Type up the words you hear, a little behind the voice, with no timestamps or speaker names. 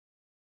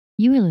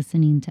You are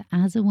listening to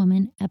As a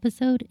Woman,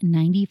 episode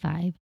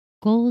 95,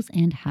 Goals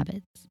and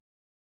Habits.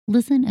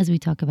 Listen as we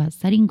talk about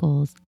setting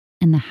goals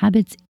and the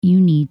habits you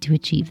need to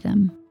achieve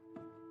them.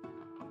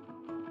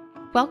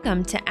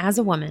 Welcome to As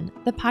a Woman,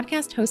 the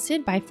podcast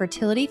hosted by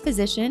fertility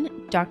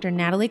physician Dr.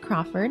 Natalie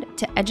Crawford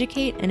to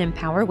educate and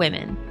empower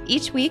women.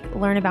 Each week,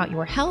 learn about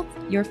your health,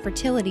 your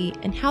fertility,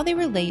 and how they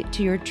relate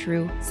to your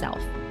true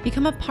self.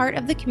 Become a part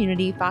of the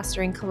community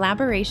fostering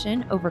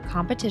collaboration over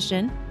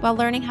competition while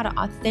learning how to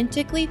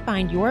authentically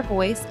find your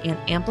voice and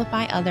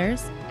amplify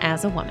others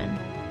as a woman.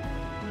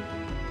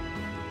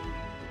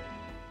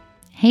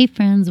 Hey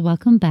friends,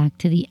 welcome back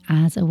to the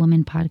As a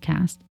Woman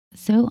podcast.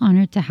 So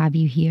honored to have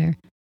you here,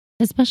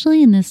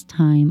 especially in this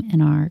time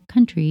in our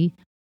country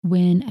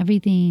when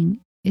everything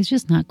is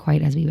just not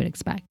quite as we would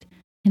expect.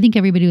 I think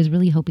everybody was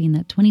really hoping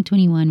that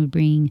 2021 would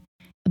bring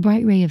a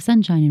bright ray of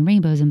sunshine and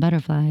rainbows and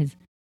butterflies.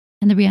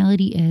 And the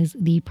reality is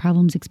the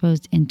problems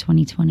exposed in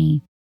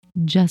 2020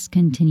 just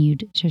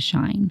continued to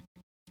shine.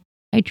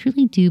 I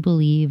truly do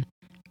believe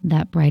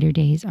that brighter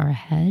days are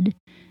ahead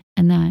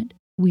and that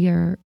we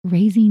are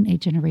raising a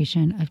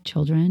generation of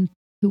children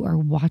who are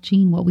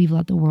watching what we've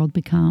let the world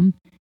become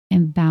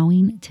and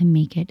vowing to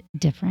make it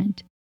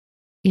different.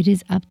 It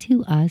is up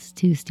to us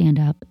to stand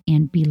up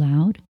and be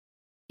loud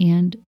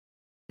and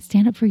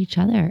stand up for each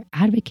other,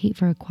 advocate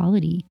for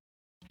equality.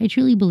 I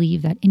truly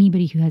believe that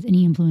anybody who has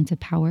any influence of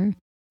power,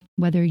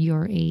 whether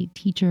you're a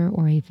teacher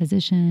or a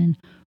physician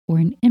or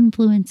an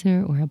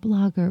influencer or a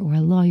blogger or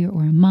a lawyer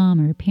or a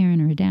mom or a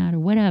parent or a dad or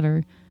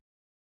whatever,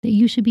 that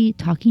you should be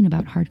talking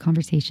about hard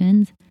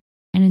conversations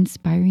and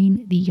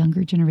inspiring the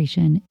younger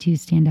generation to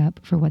stand up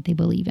for what they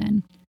believe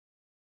in.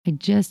 I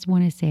just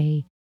want to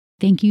say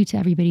thank you to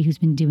everybody who's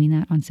been doing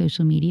that on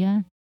social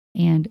media,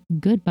 and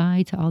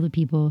goodbye to all the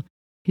people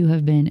who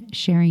have been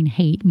sharing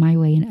hate my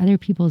way and other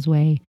people's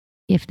way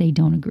if they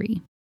don't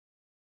agree.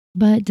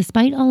 But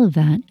despite all of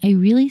that, I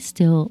really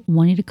still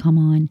wanted to come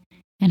on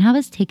and have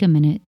us take a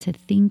minute to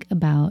think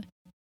about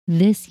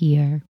this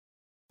year,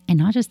 and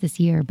not just this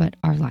year, but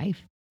our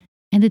life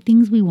and the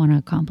things we want to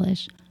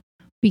accomplish.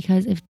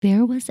 Because if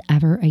there was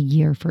ever a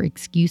year for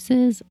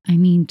excuses,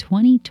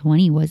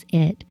 2020 was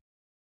it.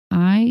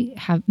 I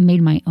have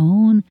made my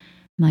own.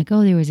 I'm like,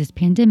 there was this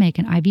pandemic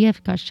and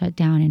IVF got shut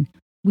down and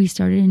we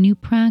started a new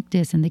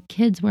practice and the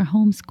kids were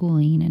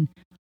homeschooling and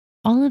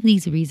all of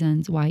these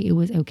reasons why it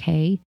was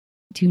okay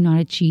to not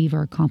achieve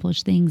or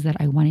accomplish things that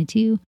I wanted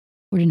to,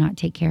 or to not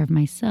take care of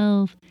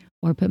myself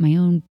or put my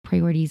own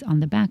priorities on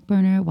the back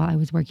burner while I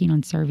was working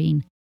on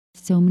serving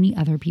so many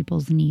other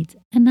people's needs.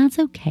 And that's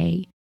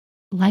okay.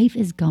 Life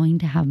is going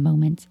to have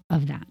moments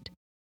of that.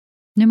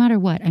 No matter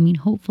what.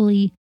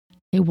 Hopefully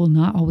it will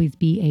not always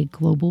be a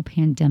global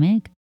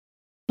pandemic,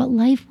 but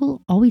life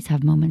will always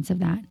have moments of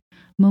that.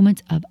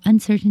 Moments of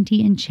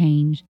uncertainty and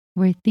change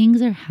where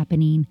things are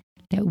happening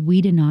that we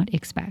did not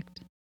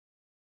expect.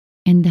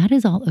 And that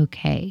is all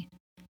okay.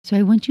 So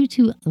I want you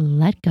to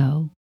let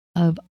go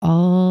of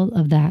all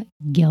of that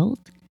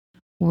guilt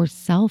or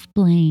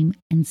self-blame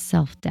and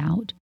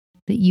self-doubt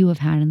that you have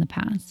had in the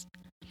past.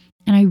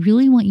 And I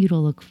really want you to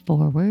look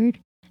forward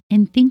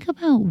and think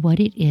about what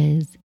it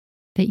is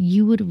that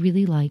you would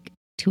really like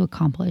to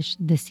accomplish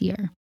this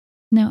year.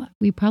 Now,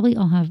 we probably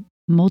all have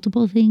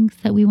multiple things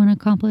that we want to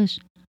accomplish,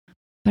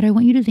 but I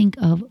want you to think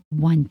of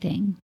one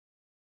thing.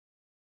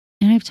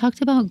 And I've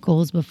talked about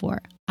goals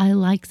before. I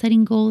like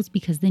setting goals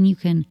because then you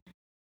can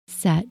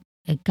set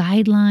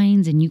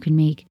guidelines and you can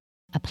make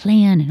a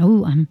plan.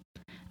 And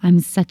I'm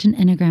such an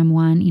Enneagram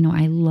 1.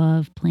 I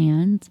love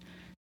plans,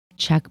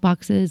 check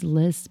boxes,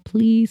 lists,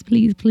 please,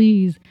 please,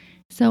 please.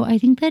 So I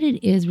think that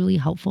it is really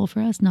helpful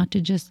for us not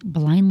to just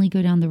blindly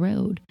go down the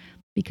road,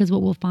 because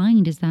what we'll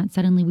find is that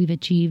suddenly we've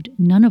achieved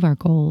none of our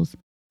goals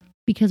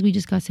because we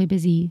just got so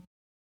busy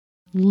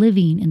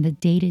living in the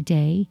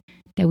day-to-day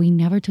that we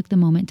never took the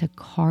moment to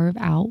carve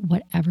out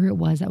whatever it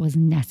was that was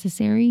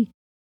necessary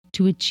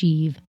to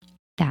achieve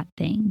that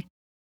thing.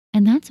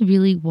 And that's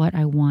really what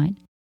I want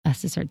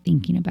us to start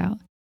thinking about.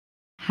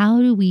 How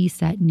do we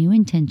set new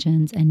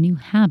intentions and new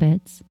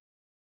habits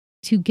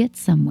to get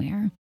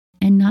somewhere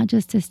and not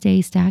just to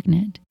stay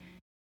stagnant?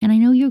 And I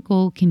know your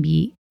goal can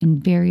be in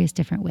various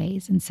different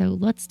ways. And so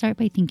let's start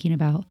by thinking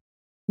about,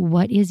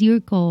 what is your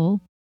goal?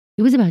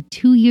 It was about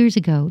 2 years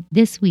ago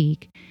this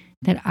week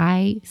that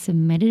I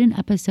submitted an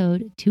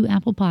episode to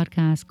Apple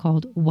Podcasts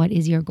called What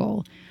is Your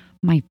Goal?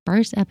 My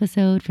first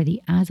episode for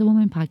the As a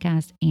Woman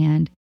podcast.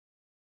 And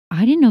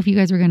I didn't know if you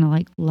guys were going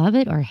to love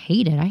it or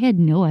hate it. I had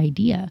no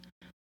idea.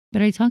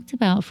 But I talked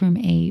about from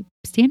a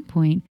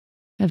standpoint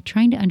of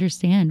trying to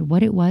understand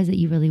what it was that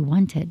you really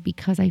wanted,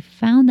 because I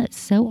found that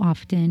so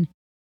often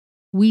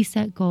we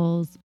set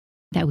goals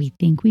that we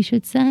think we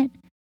should set,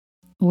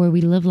 or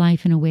we live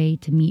life in a way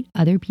to meet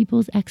other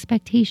people's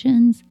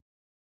expectations.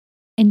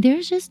 And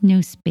there's just no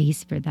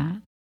space for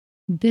that.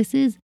 This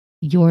is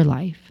your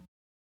life,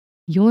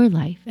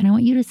 And I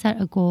want you to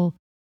set a goal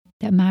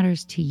that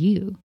matters to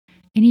you.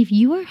 And if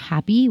you are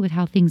happy with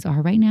how things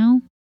are right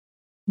now,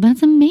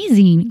 that's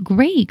amazing.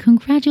 Great.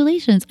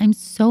 Congratulations. I'm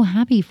so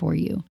happy for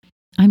you.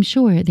 I'm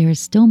sure there is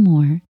still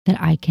more that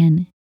I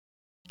can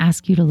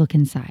ask you to look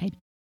inside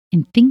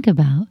and think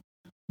about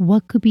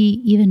what could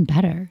be even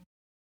better.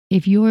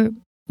 If your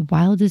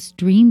wildest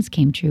dreams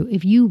came true,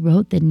 if you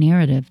wrote the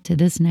narrative to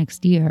this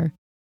next year,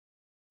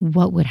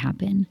 what would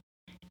happen?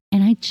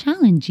 And I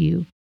challenge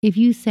you, if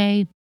you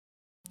say,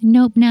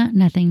 nope,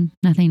 nothing,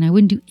 I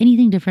wouldn't do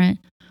anything different.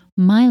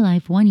 My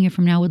life 1 year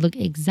from now would look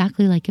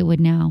exactly like it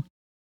would now.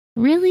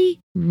 Really,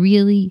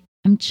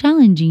 I'm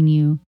challenging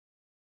you.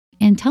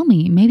 And tell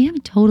me, maybe I'm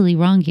totally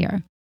wrong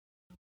here.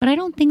 But I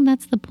don't think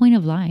that's the point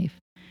of life.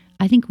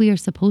 I think we are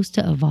supposed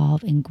to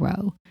evolve and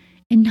grow.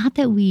 And not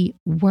that we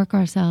work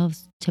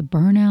ourselves to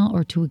burnout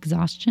or to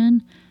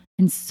exhaustion.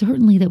 And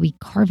certainly that we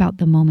carve out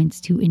the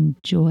moments to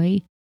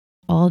enjoy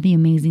all the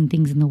amazing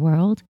things in the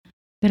world.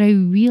 But I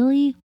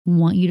really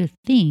want you to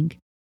think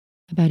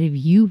about, if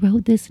you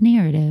wrote this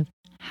narrative,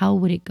 how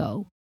would it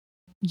go?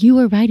 You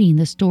are writing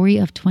the story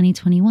of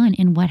 2021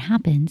 and what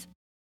happens.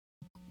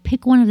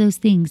 Pick one of those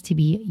things to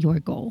be your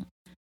goal.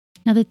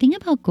 Now, the thing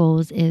about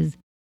goals is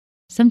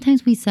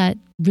sometimes we set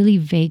really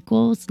vague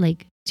goals,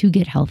 like to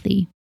get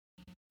healthy.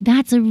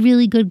 That's a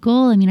really good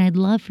goal. I mean, I'd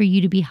love for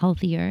you to be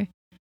healthier.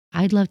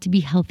 I'd love to be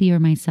healthier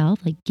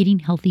myself. Like, getting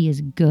healthy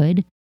is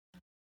good.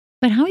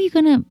 But how are you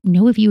going to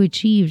know if you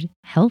achieved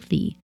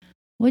healthy?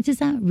 What does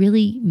that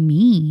really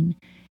mean?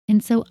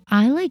 And so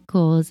I like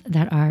goals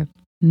that are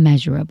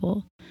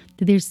measurable,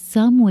 that there's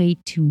some way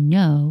to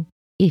know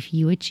if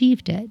you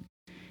achieved it.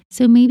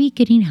 So maybe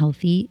getting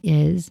healthy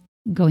is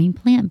going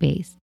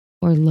plant-based,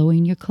 or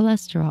lowering your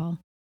cholesterol,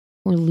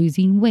 or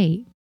losing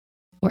weight,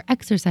 or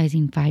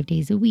exercising 5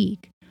 days a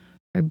week,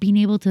 or being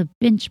able to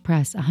bench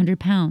press 100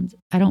 pounds.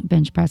 I don't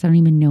bench press. I don't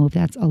even know if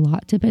that's a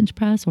lot to bench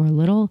press or a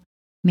little.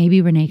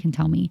 Maybe Renee can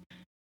tell me.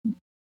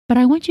 But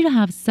I want you to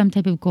have some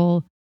type of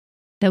goal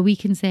that we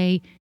can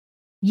say,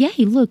 yay,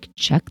 look,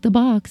 check the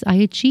box. I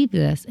achieved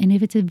this. And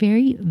if it's a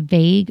very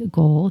vague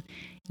goal,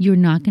 you're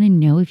not going to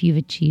know if you've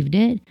achieved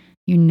it.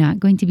 You're not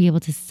going to be able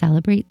to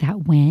celebrate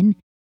that win.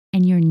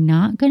 And you're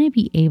not going to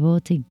be able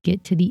to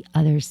get to the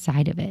other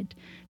side of it,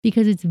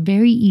 because it's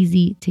very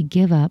easy to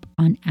give up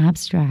on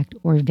abstract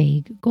or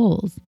vague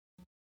goals.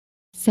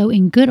 So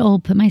in good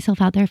old put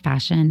myself out there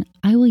fashion,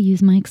 I will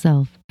use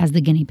myself as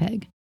the guinea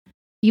pig.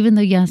 Even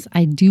though, yes,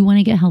 I do want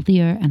to get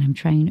healthier and I'm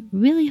trying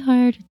really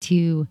hard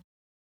to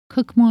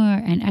cook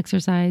more and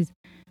exercise,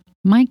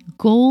 my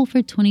goal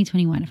for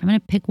 2021, if I'm going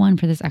to pick one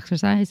for this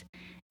exercise,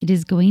 it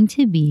is going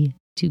to be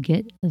to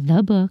get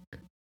the book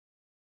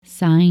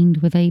signed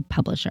with a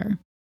publisher.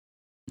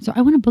 So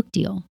I want a book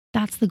deal.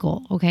 That's the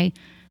goal, okay?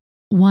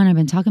 One, I've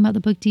been talking about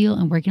the book deal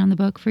and working on the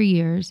book for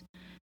years.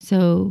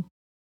 So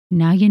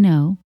now you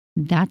know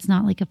that's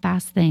not like a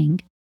fast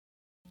thing.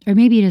 Or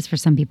maybe it is for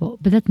some people,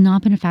 but that's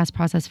not been a fast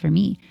process for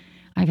me.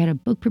 I've had a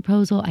book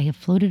proposal. I have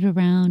floated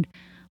around.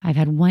 I've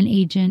had one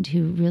agent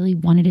who really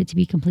wanted it to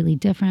be completely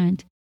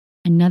different.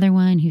 Another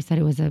one who said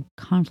it was a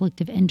conflict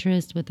of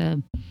interest with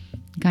a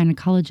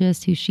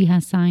gynecologist who she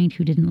has signed,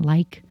 who didn't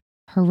like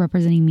her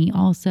representing me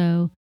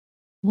also.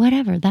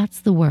 Whatever,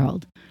 that's the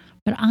world.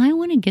 But I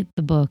want to get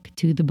the book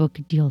to the book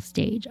deal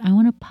stage. I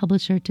want a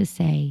publisher to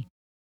say,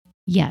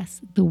 yes,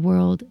 the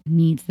world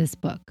needs this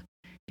book.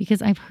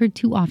 Because I've heard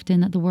too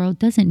often that the world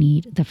doesn't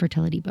need the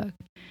fertility book,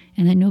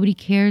 and that nobody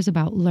cares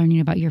about learning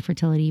about your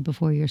fertility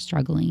before you're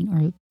struggling,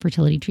 or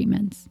fertility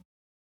treatments.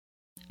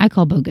 I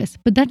call bogus,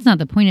 but that's not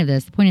the point of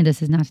this. The point of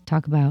this is not to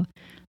talk about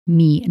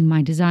me and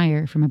my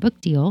desire from a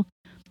book deal.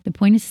 The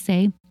point is to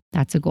say,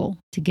 that's a goal,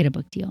 to get a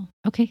book deal.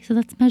 Okay, so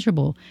that's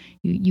measurable.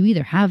 You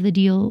either have the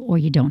deal or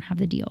you don't have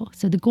the deal.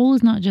 So the goal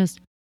is not just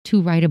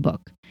to write a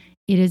book.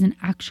 It is an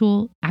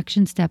actual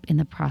action step in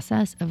the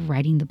process of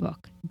writing the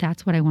book.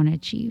 That's what I want to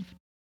achieve.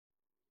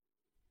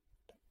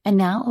 And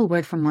now a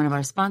word from one of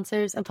our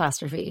sponsors,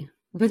 Apostrophe.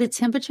 With the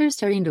temperature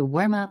starting to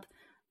warm up,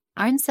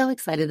 I'm so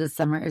excited the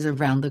summer is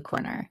around the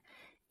corner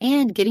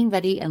and getting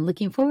ready and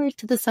looking forward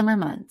to the summer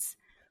months.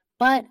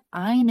 But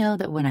I know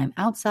that when I'm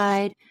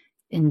outside,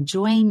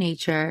 enjoying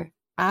nature,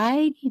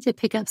 I need to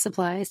pick up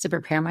supplies to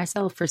prepare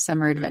myself for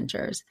summer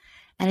adventures.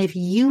 And if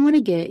you want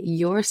to get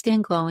your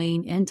skin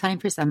glowing in time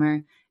for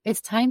summer,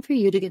 it's time for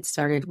you to get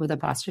started with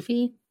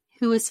Apostrophe,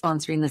 who is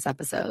sponsoring this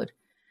episode.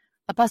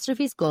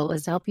 Apostrophe's goal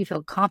is to help you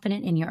feel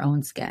confident in your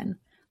own skin.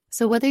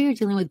 So whether you're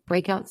dealing with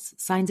breakouts,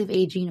 signs of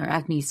aging, or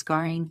acne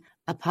scarring,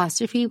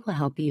 Apostrophe will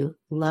help you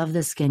love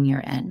the skin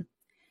you're in.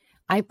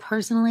 I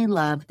personally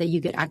love that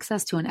you get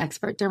access to an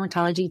expert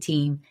dermatology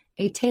team,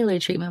 a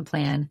tailored treatment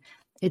plan.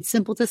 It's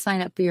simple to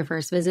sign up for your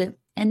first visit,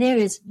 and there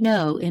is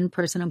no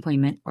in-person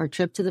appointment or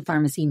trip to the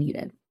pharmacy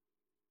needed.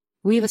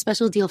 We have a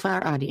special deal for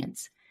our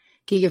audience.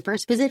 Get your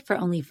first visit for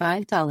only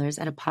 $5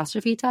 at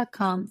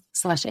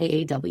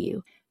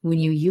apostrophe.com/AAW. when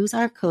you use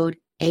our code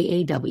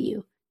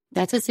AAW.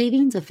 That's a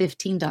savings of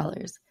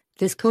 $15.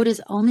 This code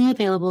is only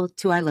available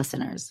to our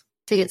listeners.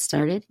 To get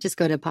started, just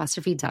go to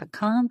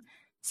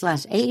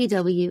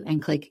apostrophe.com/AAW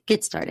and click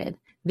Get Started.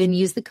 Then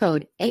use the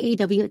code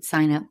AAW at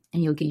sign up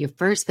and you'll get your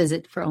first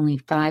visit for only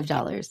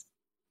 $5.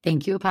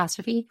 Thank you,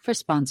 Apostrophe, for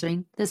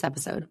sponsoring this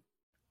episode.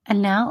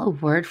 And now a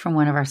word from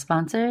one of our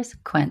sponsors,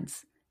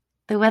 Quince.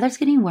 The weather's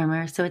getting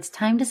warmer, so it's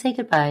time to say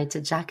goodbye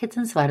to jackets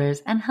and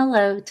sweaters and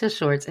hello to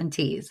shorts and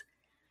tees.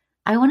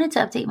 I wanted to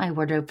update my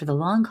wardrobe for the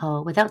long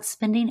haul without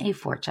spending a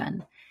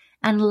fortune,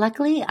 and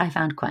luckily I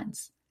found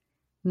Quince.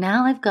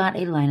 Now I've got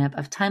a lineup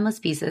of timeless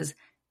pieces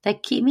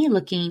that keep me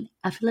looking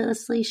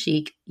effortlessly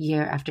chic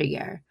year after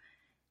year.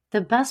 The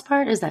best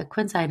part is that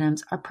Quince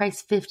items are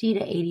priced 50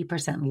 to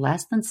 80%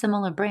 less than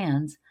similar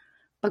brands,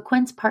 but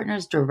Quince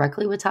partners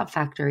directly with top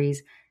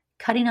factories,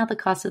 cutting out the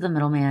cost of the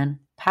middleman,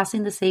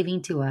 passing the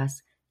saving to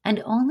us, and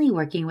only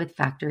working with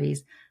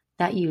factories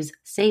that use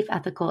safe,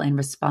 ethical, and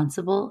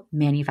responsible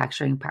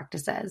manufacturing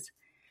practices.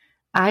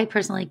 I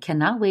personally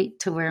cannot wait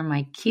to wear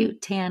my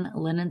cute tan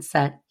linen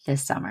set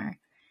this summer.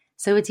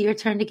 So it's your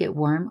turn to get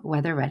warm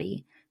weather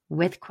ready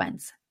with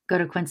Quince. Go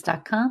to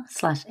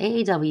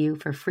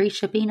quince.com/AAW for free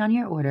shipping on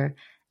your order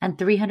and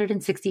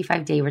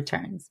 365-day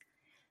returns.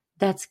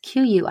 That's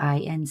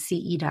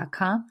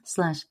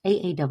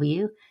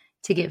QUINCE.com/AAW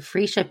to get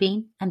free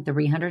shipping and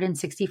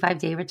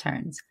 365-day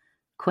returns.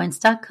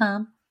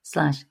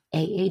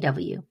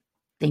 Quince.com/AAW.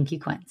 Thank you,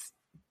 Quince.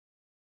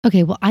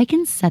 Okay, well, I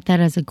can set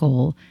that as a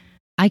goal.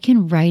 I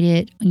can write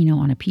it,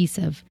 on a piece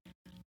of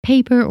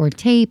paper or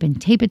tape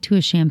and tape it to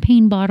a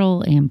champagne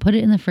bottle and put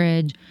it in the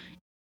fridge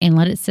and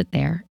let it sit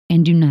there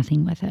and do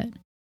nothing with it.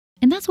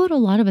 And that's what a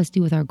lot of us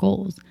do with our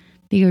goals.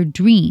 They are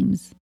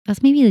dreams.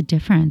 That's maybe the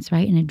difference,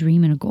 right? In a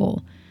dream and a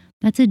goal.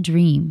 That's a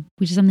dream,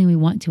 which is something we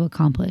want to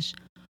accomplish.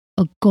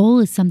 A goal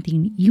is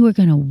something you are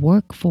going to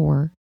work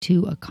for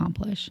to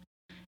accomplish.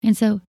 And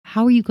so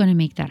how are you going to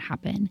make that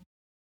happen?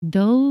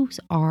 Those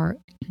are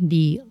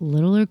the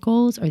littler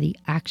goals or the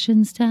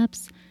action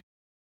steps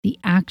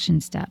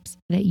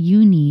that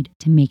you need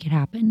to make it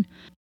happen.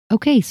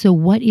 Okay, so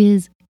what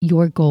is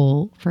your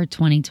goal for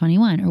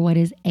 2021, or what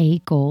is a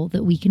goal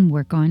that we can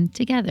work on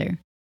together?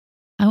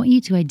 I want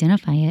you to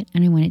identify it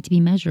and I want it to be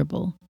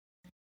measurable.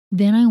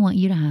 Then I want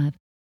you to have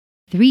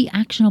 3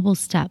 actionable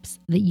steps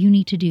that you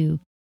need to do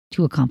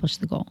to accomplish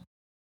the goal.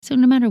 So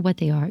no matter what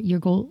they are, your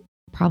goal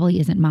probably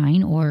isn't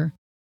mine, or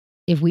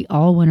if we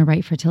all want to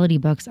write fertility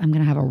books, I'm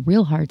going to have a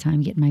real hard time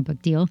getting my book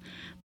deal,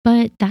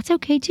 but that's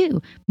okay too.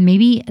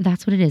 Maybe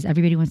that's what it is.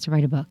 Everybody wants to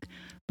write a book,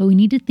 but we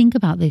need to think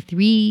about the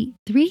three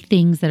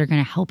things that are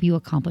going to help you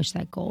accomplish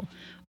that goal,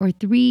 or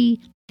 3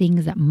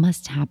 things that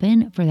must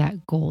happen for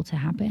that goal to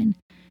happen.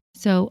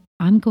 So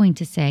I'm going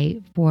to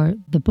say, for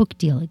the book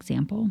deal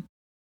example,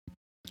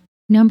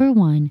 number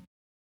 1,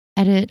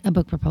 edit a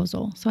book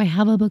proposal. So I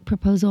have a book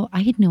proposal.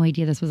 I had no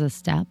idea this was a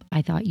step.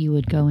 I thought you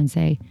would go and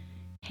say,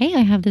 hey, I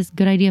have this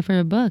good idea for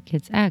a book.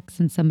 It's X,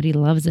 and somebody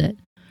loves it.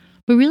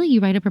 But really, you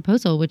write a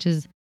proposal, which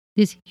is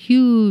this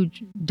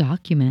huge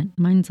document.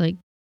 Mine's like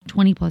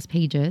 20 plus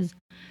pages,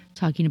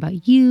 talking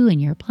about you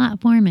and your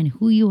platform and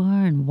who you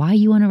are and why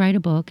you want to write a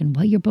book and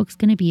what your book's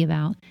going to be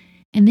about.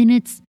 And then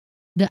it's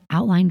the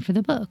outline for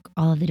the book,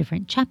 all of the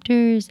different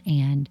chapters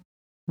and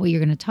what you're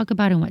going to talk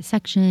about in what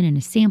section, and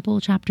a sample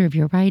chapter of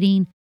your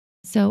writing.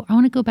 So I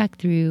want to go back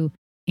through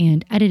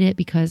and edit it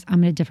because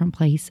I'm in a different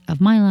place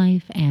of my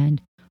life and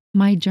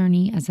my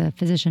journey as a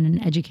physician and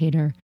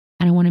educator,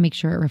 and I want to make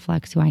sure it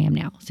reflects who I am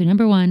now. So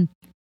number 1,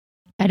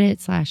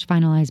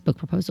 edit/finalize book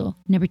proposal.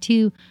 Number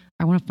 2,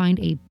 I want to find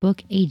a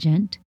book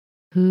agent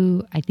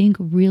who I think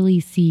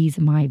really sees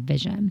my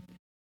vision.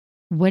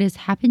 What has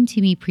happened to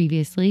me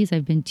previously is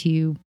I've been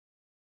too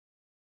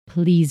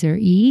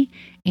pleaser-y,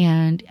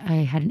 and I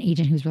had an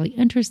agent who was really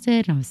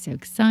interested and I was so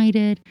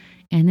excited.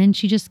 And then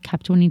she just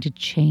kept wanting to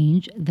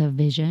change the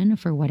vision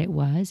for what it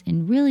was.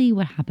 And really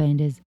what happened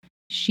is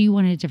she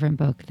wanted a different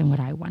book than what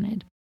I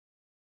wanted.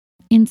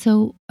 And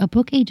so a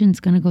book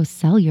agent's going to go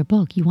sell your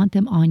book. You want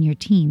them on your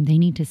team. They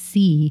need to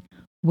see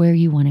where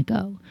you want to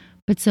go.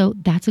 But so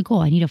that's a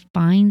goal. I need to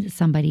find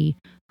somebody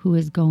who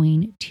is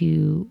going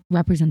to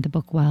represent the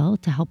book well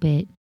to help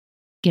it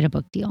get a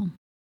book deal.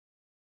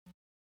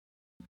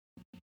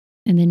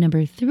 And then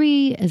number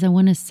 3 is I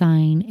want to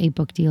sign a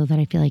book deal that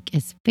I feel like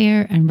is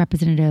fair and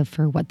representative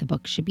for what the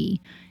book should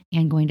be,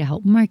 and going to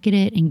help market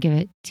it and give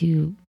it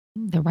to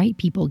the right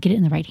people, get it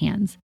in the right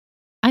hands.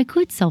 I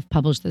could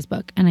self-publish this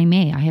book, and I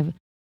may. I have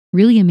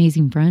really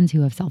amazing friends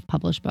who have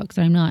self-published books,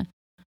 and I'm not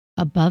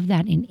above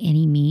that in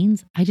any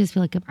means. I just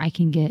feel like if I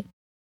can get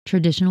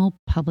traditional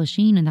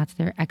publishing and that's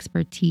their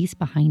expertise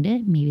behind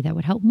it, maybe that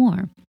would help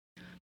more.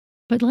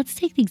 But let's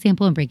take the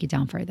example and break it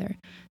down further.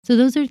 So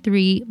those are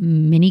 3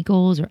 mini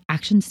goals or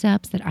action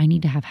steps that I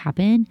need to have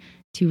happen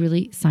to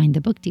really sign the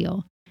book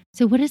deal.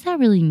 So what does that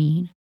really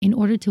mean? In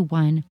order to,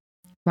 1,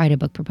 write a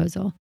book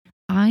proposal,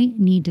 I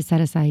need to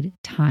set aside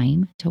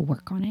time to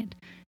work on it.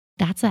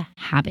 That's a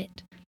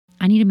habit.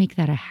 I need to make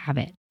that a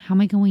habit. How am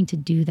I going to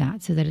do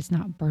that so that it's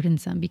not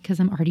burdensome? Because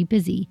I'm already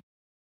busy.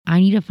 I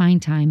need to find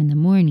time in the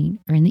morning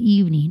or in the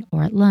evening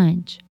or at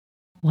lunch.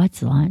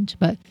 What's lunch?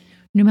 But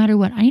no matter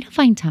what, I need to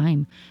find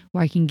time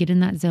where I can get in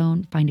that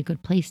zone, find a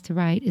good place to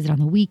write. Is it on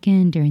the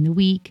weekend, during the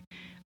week?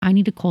 I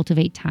need to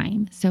cultivate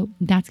time. So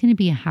that's going to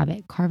be a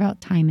habit. Carve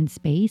out time and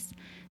space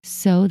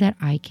so that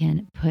I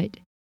can put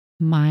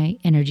my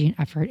energy and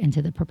effort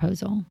into the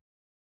proposal.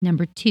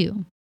 Number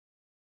 2,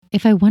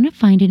 If I want to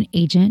find an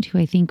agent who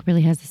I think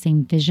really has the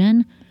same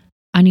vision,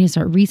 I need to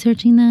start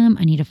researching them.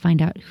 I need to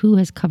find out who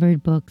has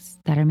covered books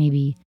that are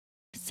maybe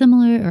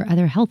similar or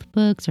other health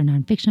books or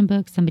nonfiction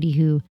books, somebody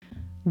who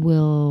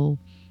will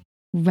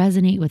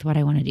resonate with what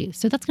I want to do.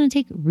 So that's going to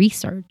take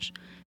research.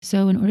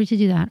 So in order to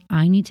do that,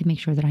 I need to make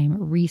sure that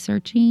I'm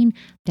researching,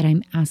 that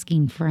I'm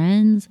asking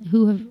friends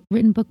who have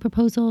written book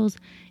proposals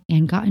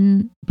and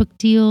gotten book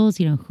deals,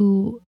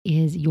 who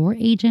is your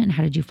agent and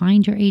how did you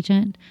find your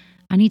agent?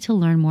 I need to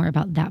learn more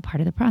about that part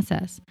of the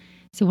process.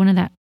 So one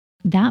of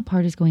that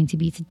part is going to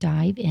be to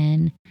dive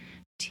in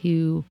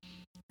to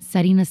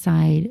setting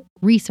aside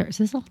research.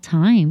 This is all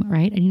time,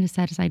 right? I need to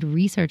set aside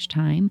research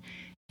time,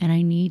 and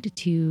I need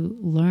to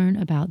learn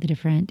about the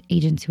different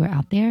agents who are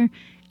out there.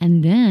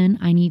 And then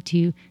I need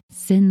to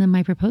send them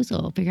my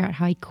proposal, figure out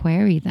how I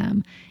query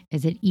them.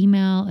 Is it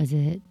email? Is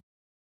it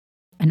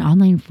an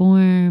online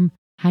form?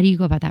 How do you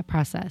go about that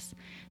process?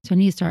 So I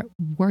need to start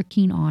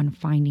working on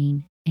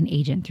finding an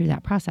agent through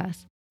that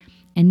process.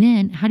 And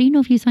then how do you know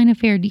if you sign a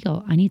fair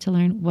deal? I need to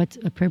learn what's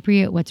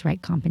appropriate, what's right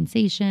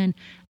compensation.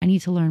 I need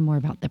to learn more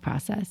about the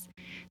process.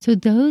 So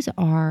those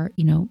are,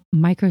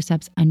 micro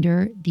steps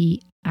under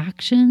the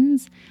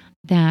actions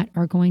that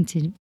are going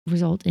to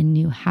result in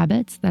new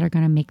habits that are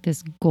going to make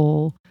this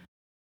goal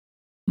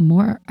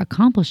more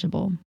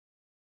accomplishable.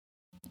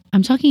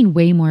 I'm talking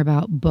way more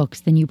about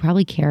books than you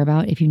probably care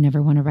about if you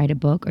never want to write a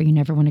book or you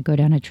never want to go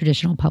down a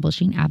traditional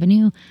publishing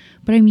avenue.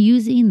 But I'm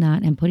using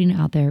that and putting it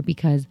out there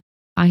because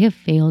I have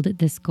failed at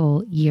this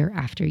goal year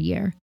after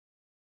year.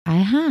 I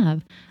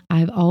have.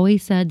 I've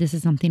always said this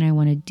is something I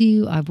want to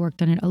do. I've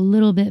worked on it a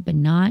little bit, but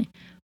not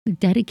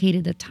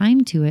dedicated the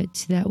time to it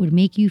so that would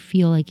make you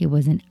feel like it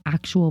was an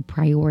actual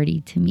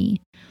priority to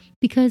me.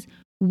 Because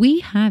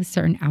we have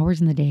certain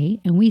hours in the day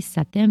and we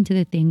set them to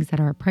the things that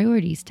are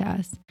priorities to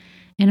us.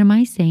 And am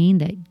I saying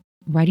that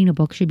writing a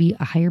book should be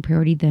a higher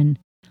priority than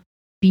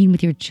being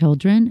with your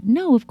children?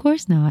 No, of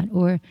course not.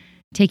 Or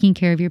taking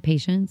care of your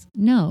patients?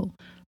 No.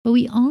 But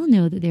we all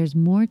know that there's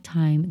more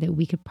time that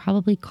we could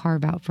probably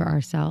carve out for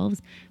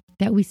ourselves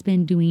that we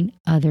spend doing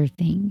other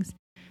things.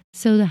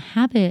 So the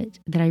habit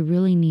that I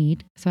really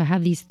need, so I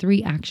have these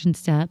 3 action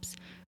steps: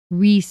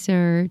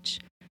 research,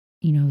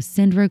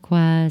 send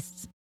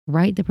requests,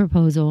 write the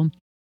proposal.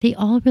 They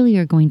all really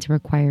are going to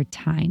require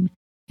time.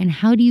 And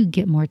how do you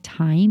get more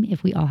time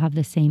if we all have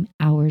the same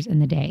hours in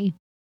the day?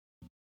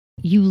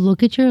 You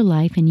look at your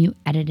life and you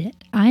edit it.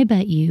 I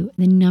bet you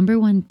the number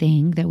one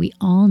thing that we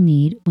all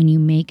need when you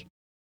make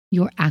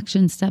your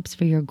action steps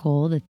for your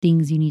goal, the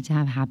things you need to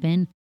have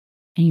happen,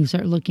 and you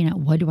start looking at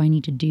what do I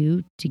need to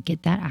do to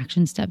get that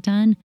action step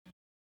done,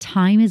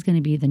 time is going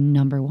to be the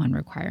number one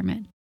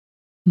requirement.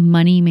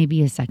 Money may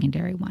be a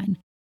secondary one.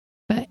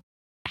 But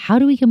how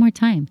do we get more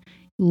time?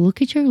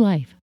 Look at your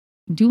life.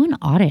 Do an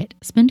audit.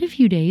 Spend a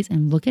few days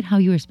and look at how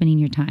you are spending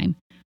your time.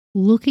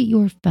 Look at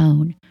your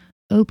phone.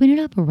 Open it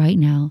up right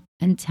now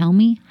and tell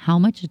me how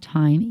much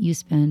time you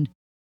spend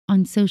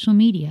on social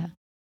media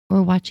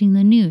or watching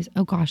the news.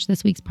 Oh gosh,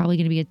 this week's probably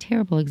going to be a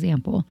terrible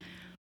example.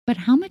 But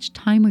how much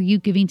time are you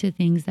giving to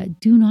things that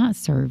do not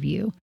serve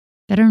you,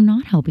 that are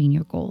not helping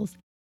your goals,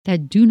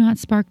 that do not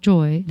spark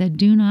joy, that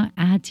do not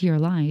add to your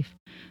life,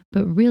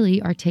 but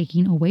really are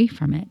taking away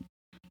from it?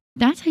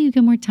 That's how you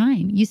get more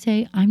time. You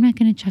say, I'm not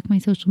going to check my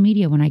social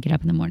media when I get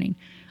up in the morning.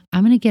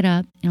 I'm going to get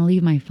up and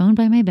leave my phone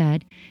by my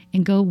bed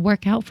and go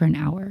work out for an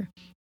hour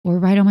or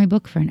write on my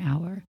book for an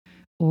hour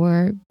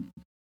or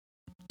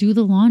do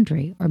the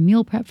laundry or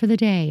meal prep for the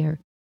day or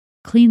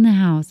clean the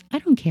house. I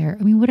don't care.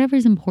 I mean, whatever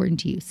is important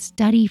to you.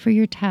 Study for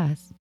your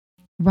tests.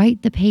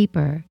 Write the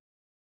paper.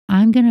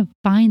 I'm going to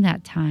find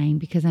that time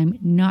because I'm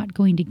not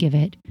going to give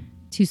it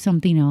to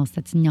something else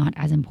that's not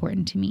as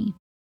important to me.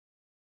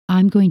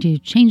 I'm going to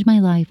change my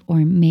life or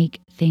make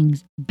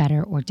things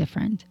better or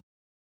different.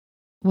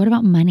 What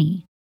about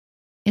money?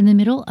 In the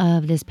middle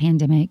of this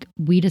pandemic,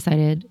 we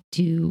decided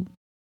to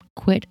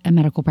quit a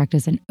medical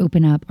practice and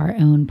open up our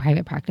own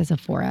private practice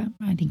of Fora.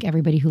 I think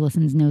everybody who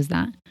listens knows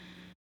that,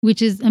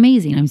 which is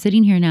amazing. I'm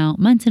sitting here now,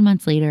 months and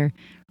months later,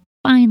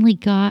 finally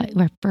got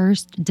our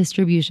first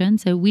distribution.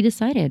 So we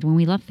decided when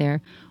we left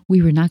there,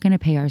 we were not going to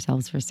pay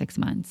ourselves for 6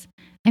 months.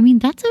 I mean,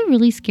 that's a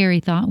really scary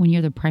thought when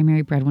you're the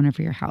primary breadwinner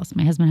for your house.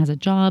 My husband has a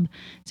job,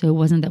 so it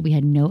wasn't that we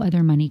had no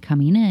other money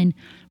coming in,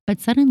 but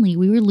suddenly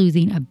we were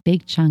losing a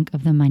big chunk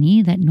of the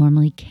money that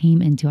normally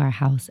came into our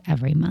house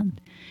every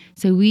month.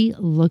 So we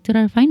looked at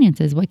our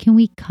finances. What can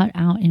we cut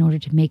out in order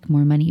to make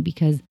more money?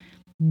 Because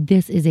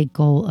this is a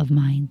goal of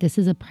mine. This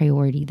is a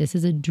priority. This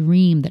is a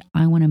dream that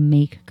I want to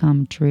make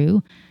come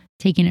true,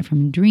 taking it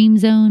from dream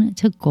zone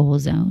to goal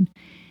zone.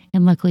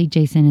 And luckily,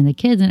 Jason and the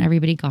kids and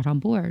everybody got on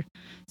board.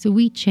 So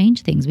we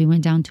changed things. We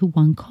went down to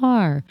 1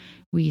 car.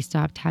 We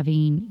stopped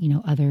having,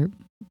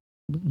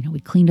 we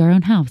cleaned our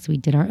own house. We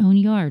did our own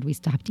yard. We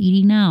stopped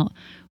eating out.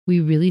 We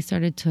really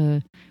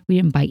we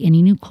didn't buy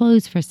any new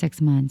clothes for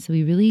 6 months. So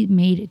we really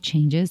made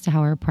changes to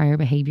how our prior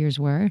behaviors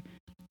were.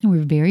 And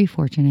we're very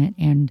fortunate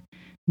and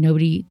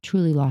nobody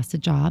truly lost a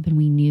job. And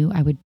we knew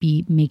I would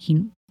be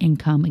making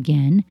income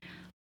again.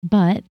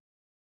 But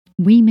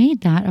we made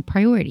that a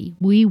priority.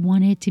 We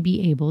wanted to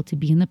be able to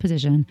be in the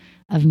position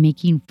of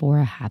making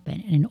Fora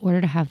happen. And in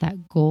order to have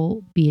that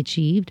goal be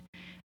achieved,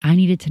 I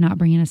needed to not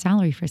bring in a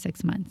salary for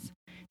 6 months.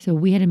 So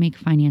we had to make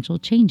financial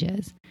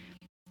changes.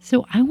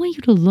 So I want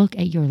you to look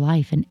at your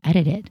life and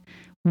edit it.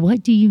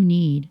 What do you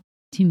need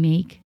to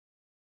make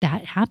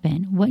that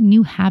happen? What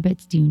new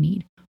habits do you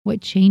need?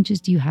 What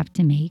changes do you have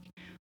to make?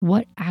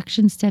 What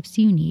action steps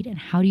do you need? And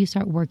how do you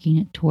start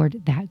working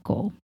toward that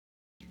goal?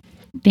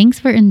 Thanks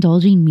for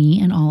indulging me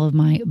in all of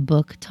my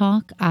book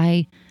talk.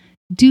 I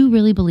do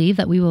really believe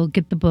that we will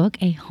get the book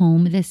a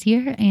home this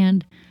year.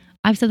 And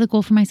I've set the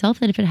goal for myself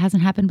that if it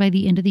hasn't happened by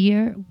the end of the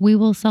year, we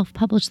will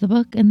self-publish the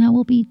book and that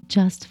will be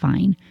just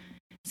fine.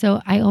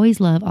 So I always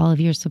love all of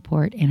your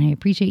support and I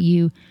appreciate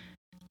you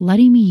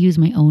letting me use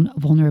my own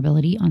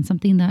vulnerability on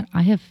something that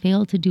I have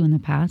failed to do in the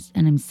past.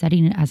 And I'm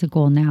setting it as a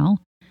goal now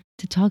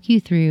to talk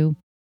you through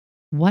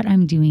what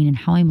I'm doing and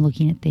how I'm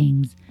looking at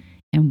things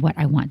and what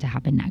I want to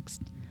happen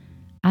next.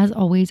 As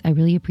always, I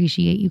really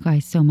appreciate you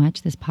guys so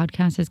much. This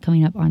podcast is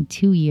coming up on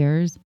 2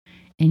 years,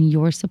 and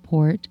your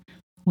support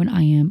when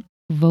I am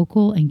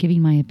vocal and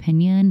giving my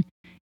opinion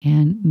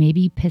and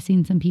maybe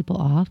pissing some people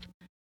off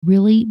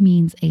really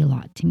means a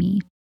lot to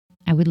me.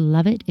 I would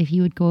love it if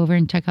you would go over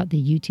and check out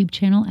the YouTube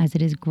channel as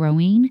it is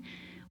growing.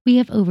 We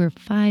have over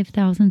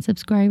 5,000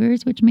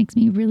 subscribers, which makes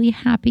me really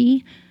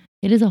happy.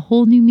 It is a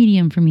whole new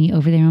medium for me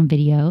over there on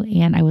video,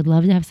 and I would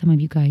love to have some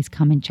of you guys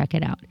come and check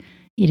it out.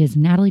 It is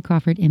Natalie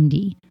Crawford,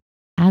 MD.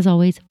 As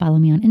always, follow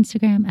me on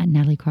Instagram at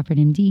Natalie Crawford,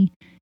 MD,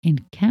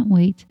 and can't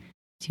wait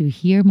to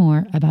hear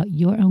more about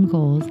your own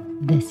goals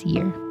this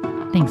year.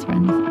 Thanks,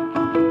 friends.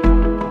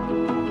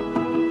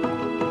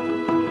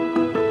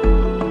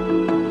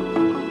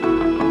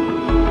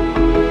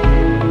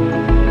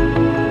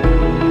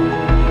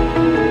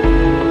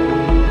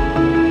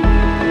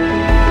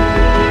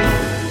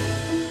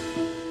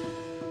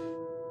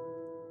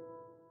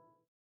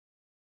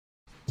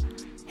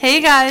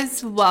 Hey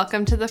guys,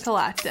 welcome to The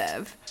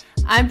Collective.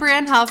 I'm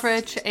Brianne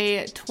Helfrich,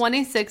 a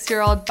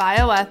 26-year-old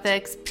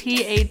bioethics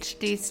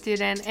PhD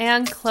student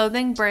and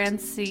clothing brand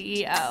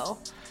CEO.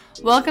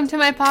 Welcome to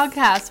my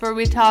podcast where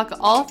we talk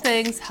all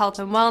things health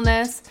and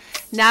wellness,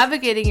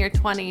 navigating your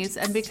 20s,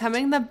 and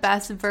becoming the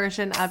best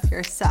version of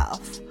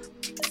yourself.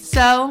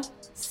 So,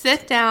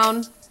 sit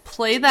down,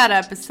 play that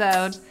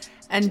episode,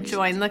 and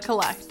join the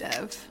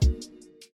collective.